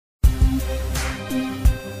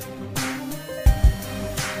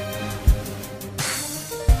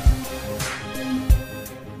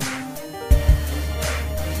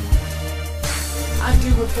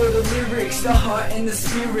lyrics, the heart and the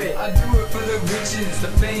spirit. I do it for the riches, the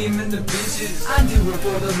fame and the bitches. I do it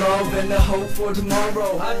for the love and the hope for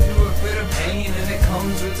tomorrow. I do it for the pain and it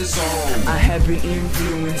comes with the sorrow. I have been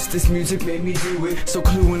influenced, this music made me do it. So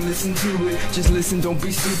clue and listen to it, just listen, don't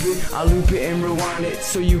be stupid. I loop it and rewind it,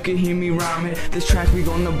 so you can hear me rhyme it. This track we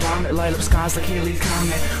gonna bomb it, light up skies like Healey's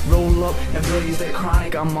comet. Roll up and blaze that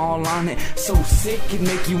chronic, I'm all on it. So sick, it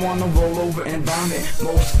make you wanna roll over and vomit.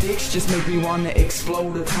 Most dicks just make me wanna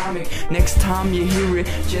explode atomic. Next time you hear it,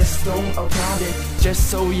 just don't applaud it, just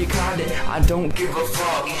so you caught it. I don't give a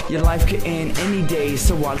fuck, your life could end any day,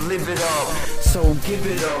 so I live it up. So give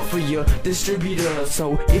it up for your distributor.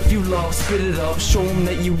 So if you love, spit it up, show them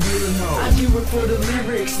that you really know. I do it for the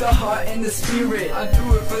lyrics, the heart and the spirit. I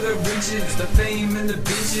do it for the riches, the fame and the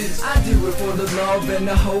bitches. I do it for the love and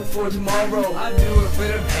the hope for tomorrow. I do it for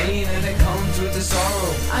the pain and it comes with the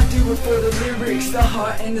sorrow. I do it for the lyrics, the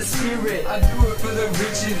heart and the spirit. I do it for the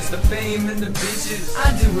riches, the fame and the bitches.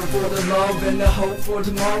 I do it for the love and the hope for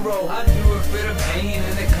tomorrow. I do it for the pain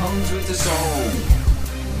and it comes with the sorrow.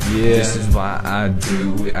 Yeah, this is why I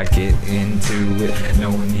do it, I get into it. No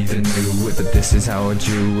one even knew it, but this is how I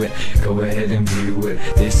do it. Go ahead and view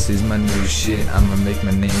it, this is my new shit. I'ma make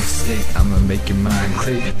my name stick, I'ma make your mind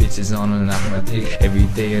click. Bitches on and off my dick, every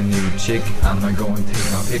day a new chick. I'ma go and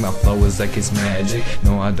take my pick, my flow is like it's magic.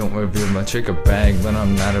 No, I don't reveal my trick or brag, but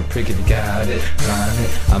I'm not a prick, it got it, line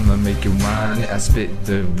it. I'ma make you whine it, I spit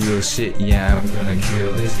the real shit, yeah, I'm gonna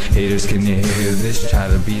kill this. Haters, can you hear this? Try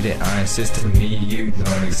to beat it, I insist, to me you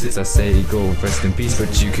don't exist. I say go rest in peace,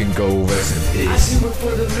 but you can go rest in peace. I do it for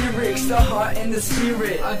the lyrics, the heart and the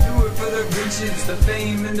spirit. I do it for the riches, the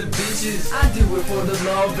fame and the bitches. I do it for the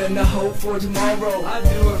love and the hope for tomorrow. I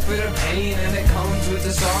do it for the pain and it comes with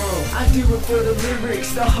the sorrow. I do it for the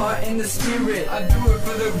lyrics, the heart and the spirit. I do it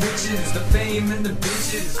for the riches, the fame and the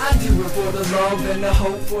bitches. I do it for the love and the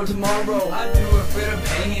hope for tomorrow. I do it for the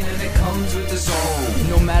pain and it comes with the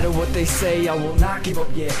sorrow. No matter what they say, I will not give up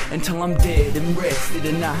yet, until I'm dead and rested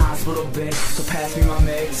in the hospital bed. So pass me my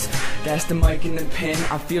meds, that's the mic and the pen.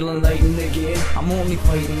 I'm feeling lightened again, I'm only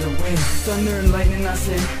fighting to win. Thunder and lightning, I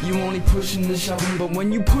said, you only pushing and shoving. But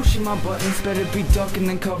when you pushing my buttons, better be ducking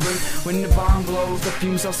and covering. When the bomb blows, the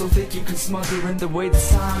fumes are so thick you can smother. And the way the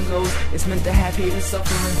song goes, it's meant to have hate and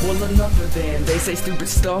suffering. Well, enough of them, they say stupid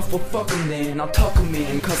stuff, well fuck them then. I'll tuck them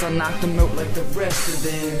in, cause I knock them out like the rest of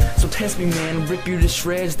them. So test me man, rip you to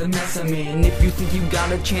shreds, the mess I'm in. If you think you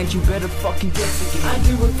got a chance, you better fucking guess again. I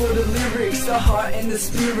do it for the lyrics, the heart and the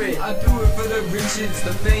spirit. I do it for the riches,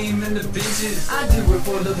 the fame and the bitches. I do it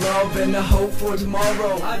for the love and the hope for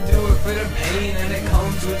tomorrow. I do it for the pain and it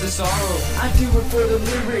comes with the sorrow. I do it for the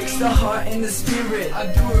lyrics, the heart and the spirit. I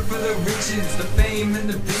do it for the riches, the fame and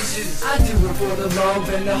the bitches. I do it for the love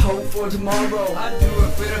and the hope for tomorrow. I do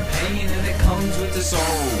it for the pain and it comes with the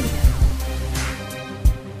sorrow.